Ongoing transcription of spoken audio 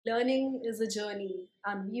Learning is a journey,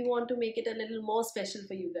 and we want to make it a little more special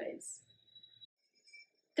for you guys.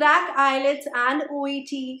 Crack IELTS and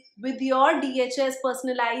OET with your DHS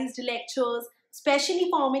personalized lectures, specially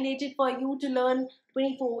formulated for you to learn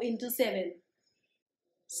 24 into 7.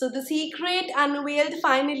 So, the secret unveiled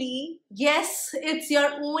finally, yes, it's your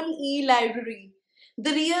own e-library.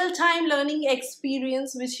 The real-time learning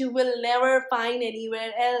experience which you will never find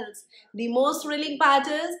anywhere else. The most thrilling part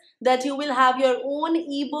is that you will have your own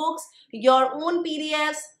ebooks, your own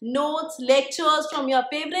PDFs, notes, lectures from your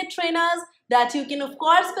favorite trainers that you can of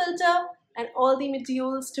course filter, and all the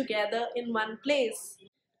modules together in one place.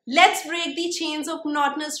 Let's break the chains of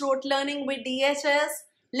monotonous rote learning with DHS.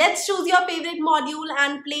 Let's choose your favorite module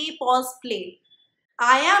and play, pause, play.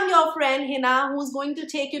 I am your friend Hina, who's going to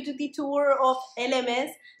take you to the tour of LMS.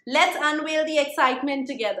 Let's unveil the excitement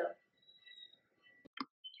together.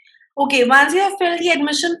 Okay, once you have filled the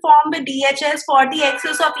admission form with DHS for the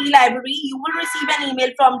access of e-library, you will receive an email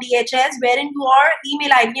from DHS wherein your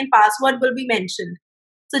email ID and password will be mentioned.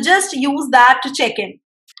 So just use that to check in.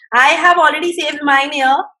 I have already saved mine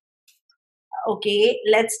here. Okay,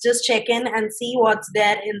 let's just check in and see what's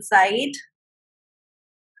there inside.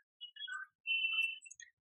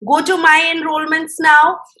 Go to my enrollments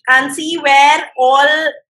now and see where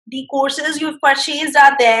all the courses you've purchased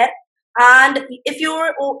are there. And if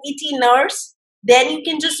you're OET nurse, then you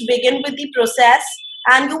can just begin with the process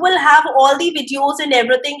and you will have all the videos and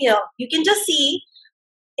everything here. You can just see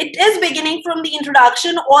it is beginning from the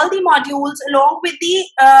introduction. All the modules along with the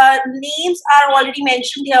names are already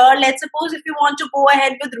mentioned here. Let's suppose if you want to go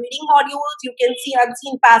ahead with reading modules, you can see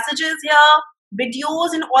unseen passages here,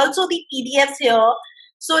 videos, and also the PDFs here.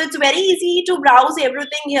 So it's very easy to browse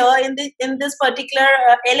everything here in this particular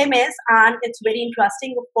LMS, and it's very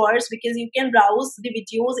interesting, of course, because you can browse the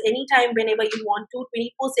videos anytime whenever you want to.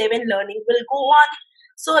 24/7 learning will go on.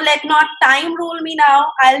 So let not time rule me now.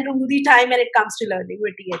 I'll rule the time when it comes to learning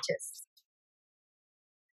with DHS.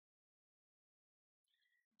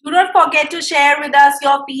 Do not forget to share with us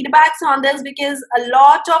your feedbacks on this, because a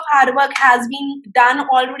lot of hard work has been done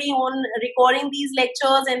already on recording these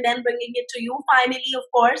lectures and then bringing it to you finally, of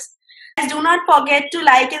course. Do not forget to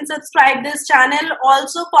like and subscribe this channel.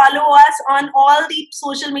 Also follow us on all the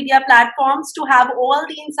social media platforms to have all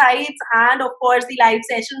the insights and of course the live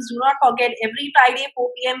sessions. Do not forget, every Friday 4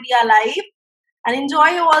 p.m. we are live, and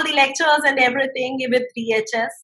enjoy all the lectures and everything with DHS.